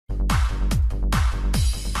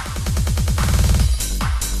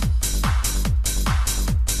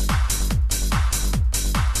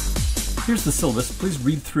Here's the syllabus. Please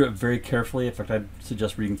read through it very carefully. In fact, I'd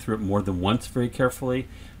suggest reading through it more than once very carefully.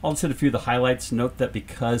 I'll just hit a few of the highlights. Note that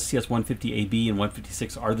because CS 150AB and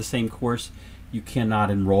 156 are the same course, you cannot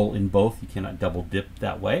enroll in both. You cannot double dip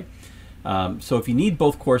that way. So if you need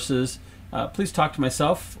both courses, please talk to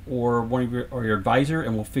myself or your advisor,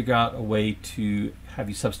 and we'll figure out a way to have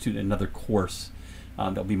you substitute another course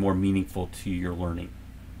that will be more meaningful to your learning.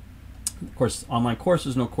 Of course, online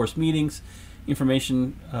courses, no course meetings.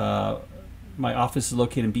 Information, my office is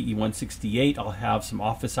located in BE 168. I'll have some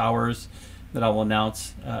office hours that I will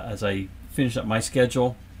announce as I finish up my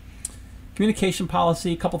schedule. Communication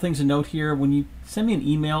policy, a couple things to note here. When you send me an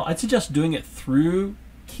email, I'd suggest doing it through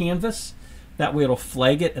Canvas. That way it'll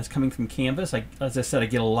flag it as coming from Canvas. As I said, I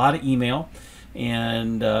get a lot of email,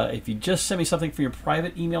 and if you just send me something from your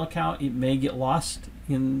private email account, it may get lost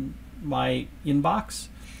in my inbox.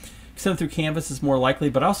 Send it through Canvas is more likely,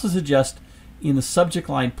 but I also suggest in the subject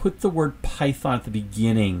line, put the word Python at the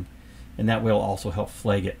beginning, and that will also help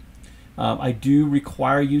flag it. I do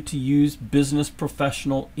require you to use business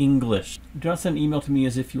professional English. Do not send an email to me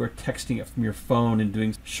as if you are texting it from your phone and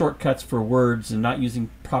doing shortcuts for words and not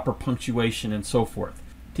using proper punctuation and so forth.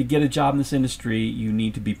 To get a job in this industry, you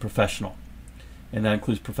need to be professional, and that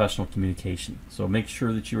includes professional communication. So make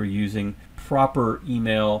sure that you are using proper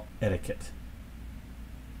email etiquette.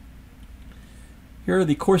 Here are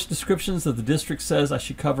the course descriptions that the district says I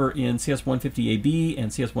should cover in CS 150AB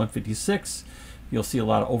and CS 156. You'll see a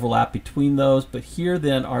lot of overlap between those, but here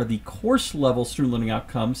then are the course level student learning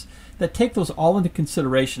outcomes that take those all into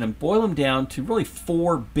consideration and boil them down to really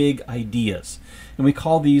 4 big ideas. And we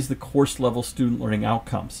call these the course level student learning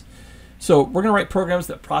outcomes. So we're going to write programs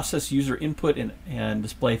that process user input and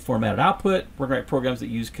display formatted output. We're going to write programs that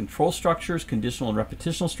use control structures, conditional and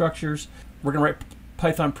repetitional structures. We're going to write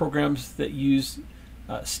Python programs that use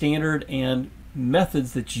standard and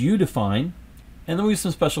methods that you define. And then we use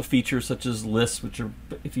some special features such as lists, which are,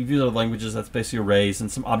 if you've used other languages, that's basically arrays,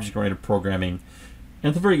 and some object-oriented programming. And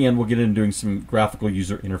at the very end, we'll get into doing some graphical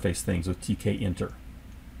user interface things with tkinter.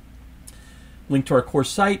 Link to our course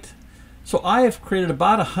site. So I have created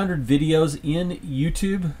about 100 videos in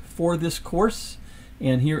YouTube for this course,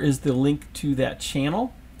 and here is the link to that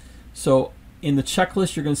channel. So in the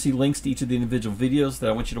checklist, you're going to see links to each of the individual videos that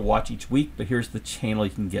I want you to watch each week, but here's the channel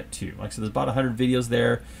you can get to. Like I said, there's about 100 videos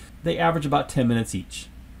there. They average about 10 minutes each.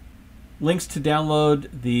 Links to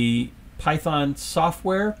download the Python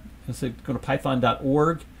software. So go to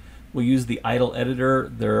python.org. We'll use the idle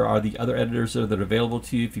editor. There are the other editors that are available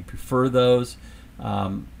to you if you prefer those.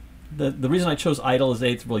 The reason I chose idle is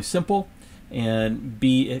A, it's really simple, and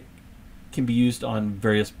B, it can be used on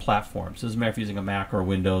various platforms. So it doesn't matter if you're using a Mac or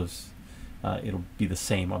Windows. It'll be the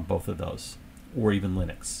same on both of those, or even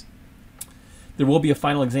Linux. There will be a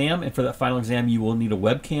final exam, and for that final exam you will need a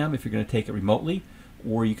webcam if you're going to take it remotely,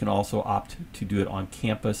 or you can also opt to do it on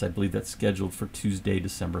campus. I believe that's scheduled for Tuesday,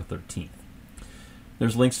 December 13th.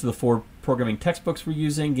 There's links to the 4 programming textbooks we're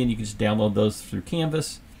using. Again, you can just download those through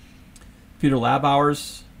Canvas. Computer lab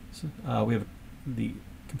hours. We have the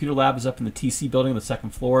computer lab is up in the TC building on the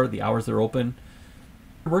 2nd floor. The hours are open.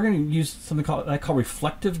 We're going to use something I call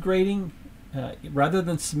reflective grading. Rather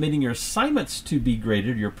than submitting your assignments to be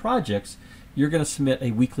graded, your projects, you're going to submit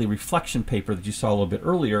a weekly reflection paper that you saw a little bit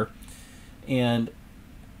earlier. And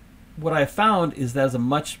what I found is that is a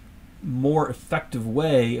much more effective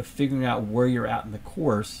way of figuring out where you're at in the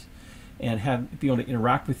course and be able to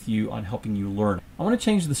interact with you on helping you learn. I want to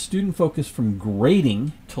change the student focus from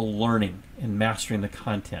grading to learning and mastering the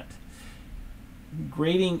content.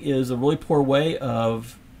 Grading is a really poor way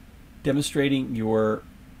of demonstrating your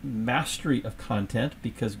mastery of content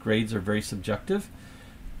because grades are very subjective.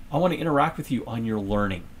 I want to interact with you on your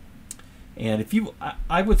learning. And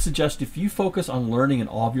I would suggest if you focus on learning in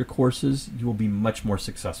all of your courses, you will be much more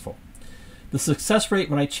successful. The success rate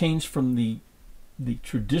when I changed from the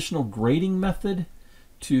traditional grading method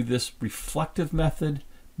to this reflective method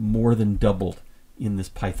more than doubled in this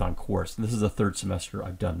Python course. And this is the 3rd semester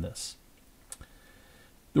I've done this.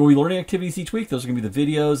 There will be learning activities each week. Those are going to be the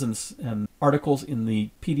videos and articles in the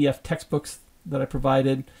PDF textbooks that I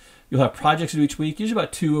provided. You'll have projects to do each week, usually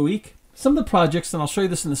about 2 a week. Some of the projects, and I'll show you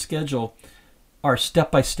this in the schedule, are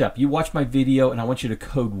step by step. You watch my video and I want you to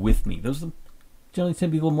code with me. Those generally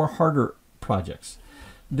tend to be a little more harder projects.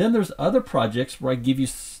 Then there's other projects where I give you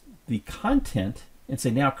the content and say,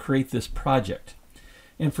 now create this project.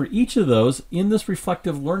 And for each of those, in this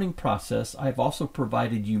reflective learning process, I've also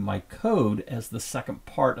provided you my code as the second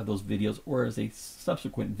part of those videos or as a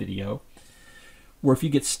subsequent video, where if you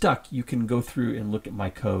get stuck, you can go through and look at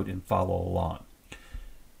my code and follow along.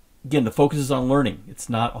 Again, the focus is on learning. It's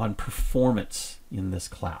not on performance in this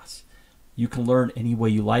class. You can learn any way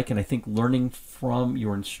you like, and I think learning from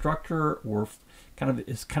your instructor or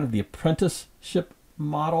is kind of the apprenticeship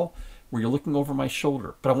model where you're looking over my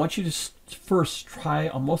shoulder. But I want you to first try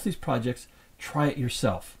on most of these projects, try it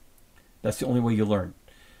yourself. That's the only way you learn.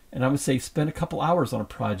 And I would say spend a couple hours on a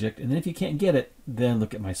project, and then if you can't get it, then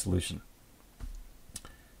look at my solution.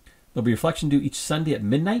 There'll be reflection due each Sunday at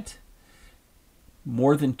midnight.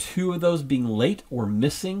 More than 2 of those being late or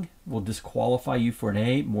missing will disqualify you for an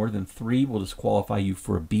A. More than 3 will disqualify you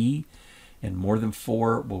for a B. And more than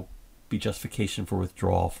 4 will be justification for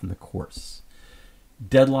withdrawal from the course.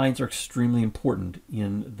 Deadlines are extremely important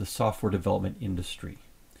in the software development industry.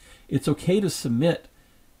 It's okay to submit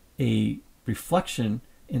a reflection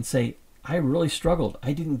and say, I really struggled.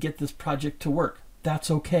 I didn't get this project to work. That's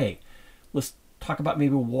okay. Let's talk about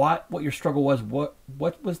maybe what your struggle was. What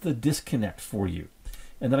was the disconnect for you?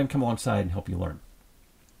 And then I can come alongside and help you learn.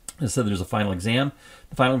 And so there's a final exam.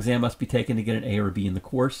 The final exam must be taken to get an A or a B in the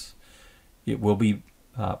course. It will be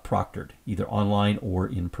proctored, either online or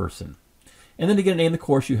in person. And then to get an A in the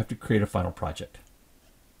course, you have to create a final project.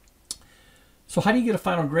 So how do you get a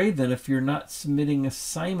final grade then if you're not submitting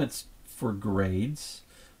assignments for grades?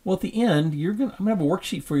 Well, at the end, I'm going to have a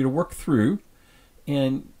worksheet for you to work through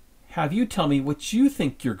and have you tell me what you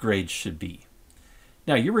think your grade should be.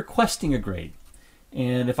 Now, you're requesting a grade.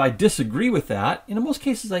 And if I disagree with that, and in most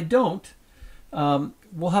cases I don't,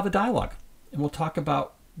 we'll have a dialogue. And we'll talk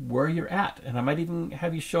about where you're at. And I might even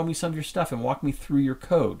have you show me some of your stuff and walk me through your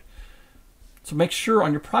code. So make sure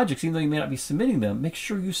on your projects, even though you may not be submitting them, make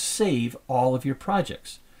sure you save all of your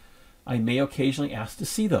projects. I may occasionally ask to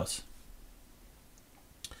see those.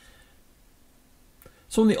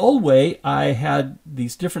 So in the old way, I had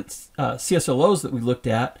these different CSLOs that we looked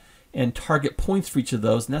at and target points for each of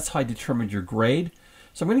those, and that's how I determined your grade.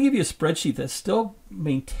 So I'm going to give you a spreadsheet that still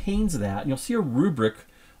maintains that, and you'll see a rubric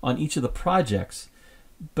on each of the projects.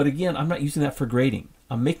 But again, I'm not using that for grading.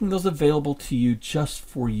 I'm making those available to you just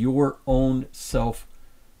for your own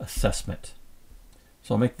self-assessment.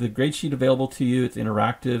 So I'll make the grade sheet available to you. It's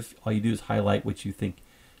interactive. All you do is highlight what you think,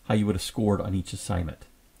 how you would have scored on each assignment.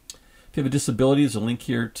 If you have a disability, there's a link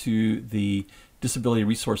here to the Disability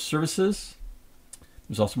Resource Services.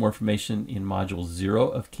 There's also more information in Module 0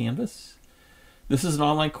 of Canvas. This is an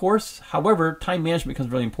online course. However, time management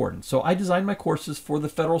becomes really important. So I designed my courses for the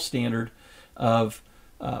federal standard of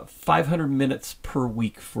 500 minutes per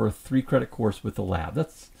week for a 3-credit course with a lab.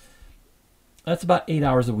 That's about 8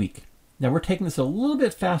 hours a week. Now we're taking this a little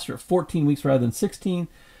bit faster at 14 weeks rather than 16.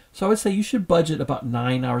 So I would say you should budget about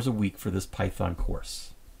 9 hours a week for this Python course.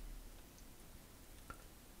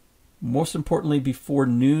 Most importantly, before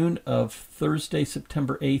noon of Thursday,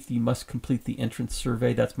 September 8th, you must complete the entrance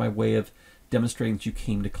survey. That's my way of demonstrating that you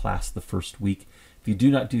came to class the first week. If you do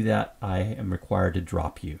not do that, I am required to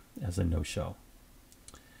drop you as a no-show.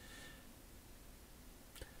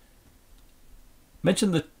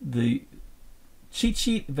 Mentioned the cheat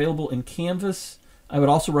sheet available in Canvas. I would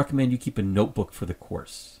also recommend you keep a notebook for the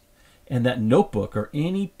course. And that notebook or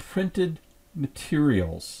any printed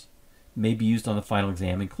materials may be used on the final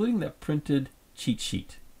exam, including that printed cheat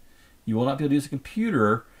sheet. You will not be able to use a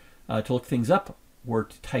computer to look things up or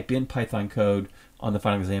to type in Python code on the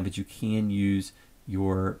final exam, but you can use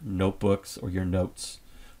your notebooks or your notes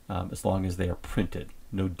as long as they are printed.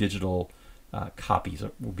 No digital copies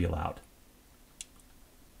will be allowed.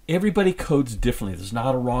 Everybody codes differently. There's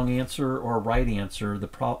not a wrong answer or a right answer. The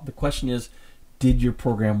question is, did your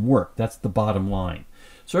program work? That's the bottom line.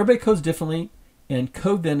 So everybody codes differently. And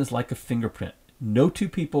code then is like a fingerprint. No 2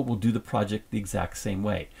 people will do the project the exact same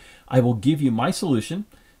way. I will give you my solution.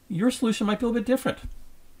 Your solution might be a little bit different.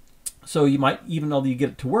 So you might, even though you get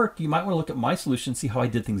it to work, you might want to look at my solution, see how I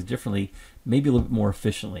did things differently, maybe a little bit more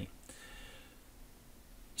efficiently.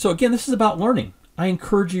 So again, this is about learning. I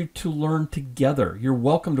encourage you to learn together. You're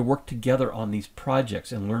welcome to work together on these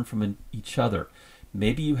projects and learn from each other.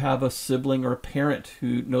 Maybe you have a sibling or a parent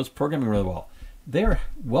who knows programming really well. They're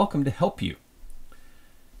welcome to help you.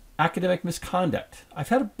 Academic misconduct. I've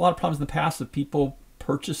had a lot of problems in the past of people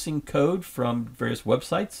purchasing code from various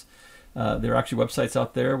websites. There are actually websites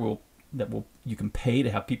out there you can pay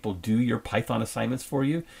to have people do your Python assignments for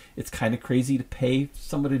you. It's kind of crazy to pay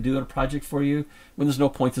somebody to do a project for you when there's no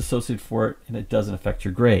points associated for it and it doesn't affect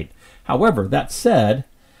your grade. However, that said,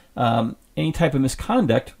 any type of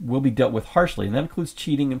misconduct will be dealt with harshly, and that includes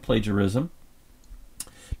cheating and plagiarism.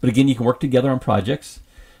 But again, you can work together on projects.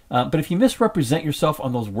 But if you misrepresent yourself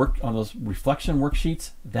on those reflection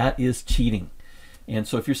worksheets, that is cheating. And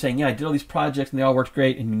so if you're saying, yeah, I did all these projects and they all worked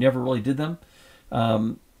great and you never really did them,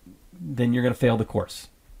 then you're going to fail the course.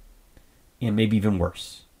 And maybe even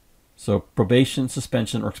worse. So probation,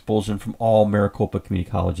 suspension, or expulsion from all Maricopa community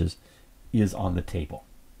colleges is on the table.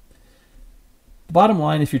 The bottom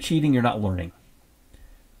line, if you're cheating, you're not learning.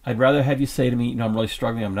 I'd rather have you say to me, you know, I'm really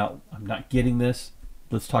struggling, I'm not getting this.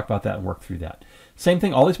 Let's talk about that and work through that. Same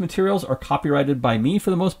thing, all these materials are copyrighted by me for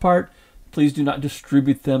the most part. Please do not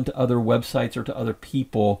distribute them to other websites or to other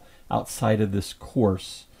people outside of this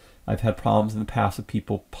course. I've had problems in the past with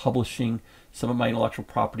people publishing some of my intellectual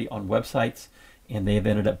property on websites, and they have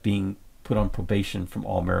ended up being put on probation from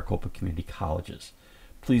all Maricopa community colleges.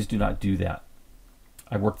 Please do not do that.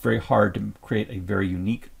 I worked very hard to create a very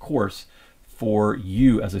unique course for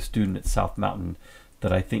you as a student at South Mountain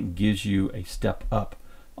that I think gives you a step up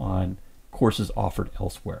on courses offered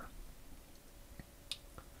elsewhere.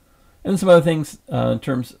 And some other things in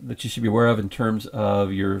terms that you should be aware of in terms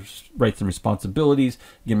of your rights and responsibilities.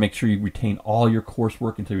 Again, make sure you retain all your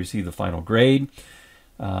coursework until you receive the final grade.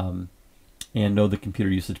 And know the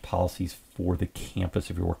computer usage policies for the campus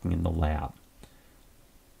if you're working in the lab.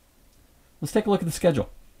 Let's take a look at the schedule.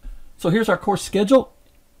 So here's our course schedule.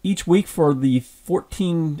 Each week for the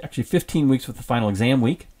 15 weeks with the final exam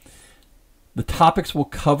week. The topics will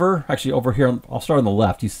cover, actually over here, I'll start on the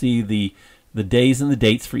left. You see the days and the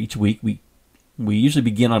dates for each week. We usually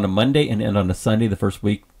begin on a Monday and end on a Sunday the first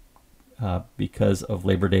week because of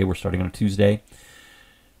Labor Day. We're starting on a Tuesday.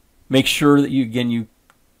 Make sure that you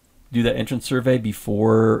do that entrance survey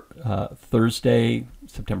before Thursday,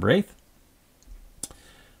 September 8th.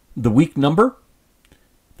 The week number,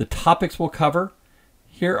 the topics we'll cover.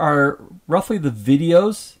 Here are roughly the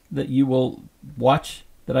videos that you will watch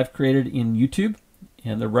that I've created in YouTube,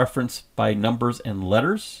 and they're referenced by numbers and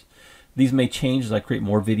letters. These may change as I create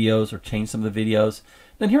more videos or change some of the videos.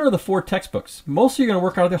 Then here are the 4 textbooks. Mostly you're going to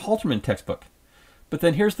work out of the Halterman textbook. But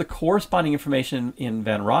then here's the corresponding information in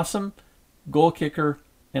Van Rossum, Goal Kicker,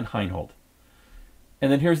 and Heinhold. And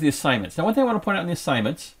then here's the assignments. Now one thing I want to point out in the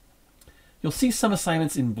assignments, you'll see some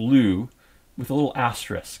assignments in blue with a little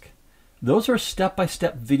asterisk. Those are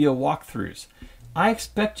step-by-step video walkthroughs. I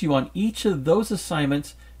expect you on each of those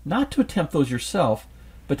assignments not to attempt those yourself,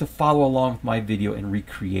 but to follow along with my video and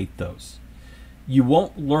recreate those. You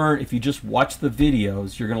won't learn if you just watch the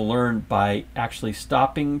videos. You're going to learn by actually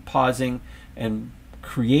stopping, pausing, and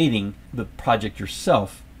creating the project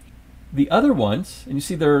yourself. The other ones, and you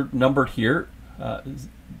see they're numbered here,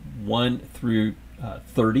 1 through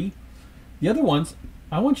 30. The other ones,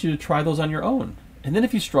 I want you to try those on your own. And then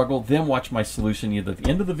if you struggle, then watch my solution either at the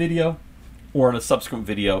end of the video or in a subsequent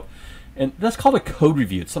video. And that's called a code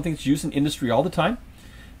review. It's something that's used in industry all the time.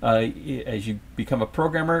 As you become a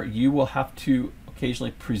programmer, you will have to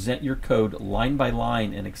occasionally present your code line by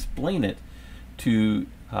line and explain it to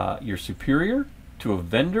your superior, to a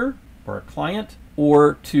vendor or a client,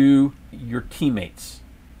 or to your teammates.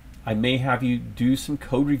 I may have you do some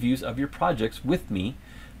code reviews of your projects with me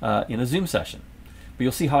in a Zoom session. But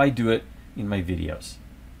you'll see how I do it in my videos.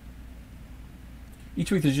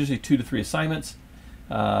 Each week there's usually 2 to 3 assignments.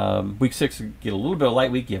 Week 6 you get a little bit of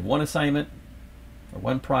light week. You have 1 assignment or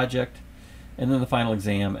 1 project, and then the final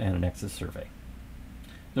exam and an exit survey.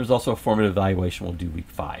 There's also a formative evaluation we'll do week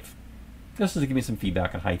 5. This is to give me some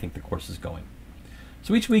feedback on how you think the course is going.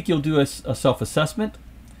 So each week you'll do a self-assessment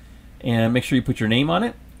and make sure you put your name on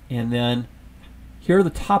it, and then here are the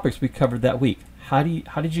topics we covered that week. How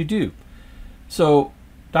did you do? So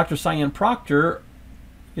Dr. Cyan Proctor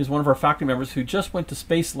is one of our faculty members who just went to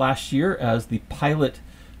space last year as the pilot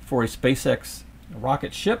for a SpaceX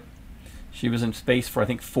rocket ship. She was in space for I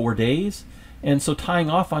think 4 days. And so tying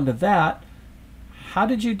off onto that, how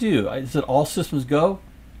did you do? Is it all systems go?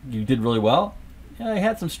 You did really well. Yeah, you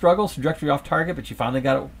had some struggles, trajectory off target, but you finally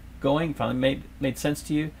got it going, finally made sense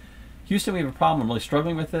to you. Houston, we have a problem, I'm really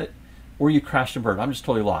struggling with it. Or you crashed and burned, I'm just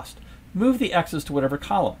totally lost. Move the X's to whatever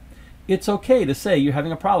column. It's okay to say you're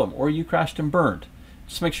having a problem or you crashed and burned.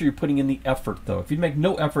 Just make sure you're putting in the effort though. If you make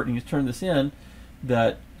no effort and you turn this in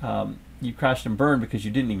that you crashed and burned because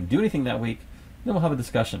you didn't even do anything that week, then we'll have a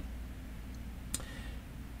discussion.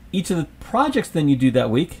 Each of the projects then you do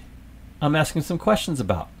that week, I'm asking some questions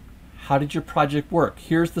about. How did your project work?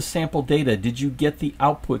 Here's the sample data. Did you get the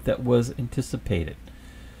output that was anticipated?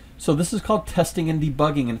 So this is called testing and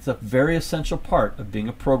debugging, and it's a very essential part of being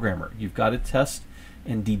a programmer. You've got to test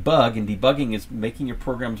and debug, and debugging is making your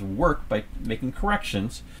programs work by making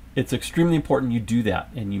corrections. It's extremely important you do that,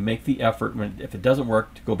 and you make the effort, if it doesn't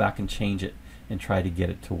work, to go back and change it and try to get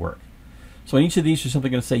it to work. So in each of these, you're simply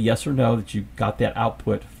going to say yes or no that you got that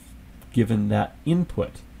output given that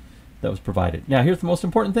input that was provided. Now here's the most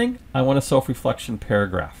important thing. I want a self-reflection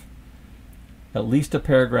paragraph. At least a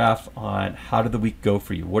paragraph on how did the week go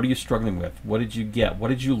for you? What are you struggling with? What did you get? What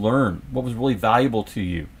did you learn? What was really valuable to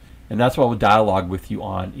you And that's what I would dialogue with you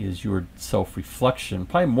on, is your self-reflection,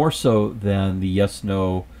 probably more so than the yes,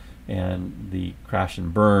 no, and the crash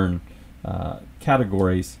and burn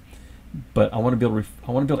categories. But I want to be able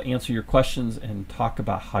to answer your questions and talk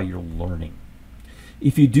about how you're learning.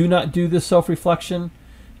 If you do not do this self-reflection,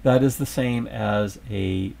 that is the same as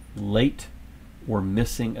a late or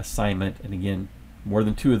missing assignment. And again, more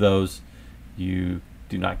than 2 of those, you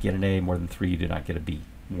do not get an A. More than 3, you do not get a B.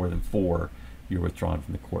 More than 4, you're withdrawn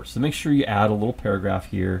from the course. So make sure you add a little paragraph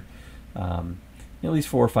here, at least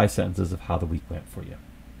 4 or 5 sentences of how the week went for you.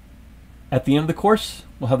 At the end of the course,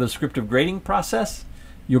 we'll have the descriptive grading process.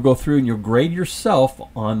 You'll go through and you'll grade yourself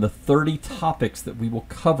on the 30 topics that we will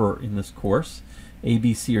cover in this course, A,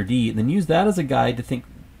 B, C, or D, and then use that as a guide to think,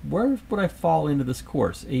 where would I fall into this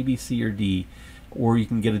course, A, B, C, or D? Or you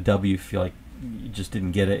can get a W if you feel like you just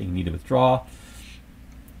didn't get it and you need to withdraw.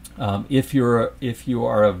 If you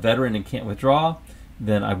are a veteran and can't withdraw,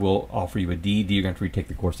 then I will offer you a D. D, you're going to have to retake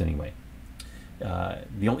the course anyway.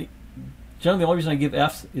 Generally, the only reason I give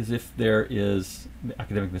Fs is if there is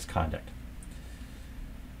academic misconduct.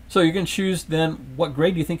 So you're going to choose then what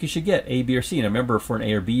grade do you think you should get, A, B, or C. And remember, for an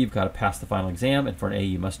A or B, you've got to pass the final exam, and for an A,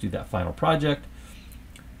 you must do that final project.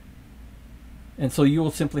 And so you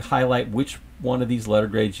will simply highlight which one of these letter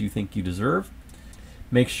grades you think you deserve.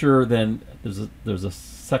 Make sure then there's a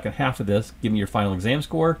second half of this. Give me your final exam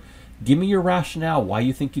score. Give me your rationale why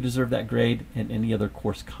you think you deserve that grade, and any other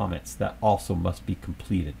course comments that also must be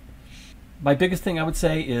completed. My biggest thing I would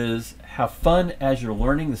say is have fun as you're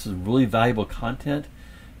learning. This is really valuable content.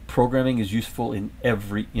 Programming is useful in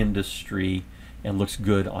every industry and looks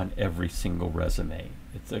good on every single resume.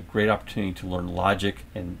 It's a great opportunity to learn logic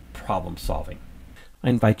and problem solving. I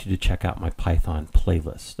invite you to check out my Python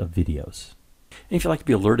playlist of videos. And if you'd like to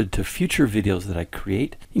be alerted to future videos that I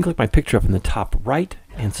create, you can click my picture up in the top right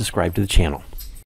and subscribe to the channel.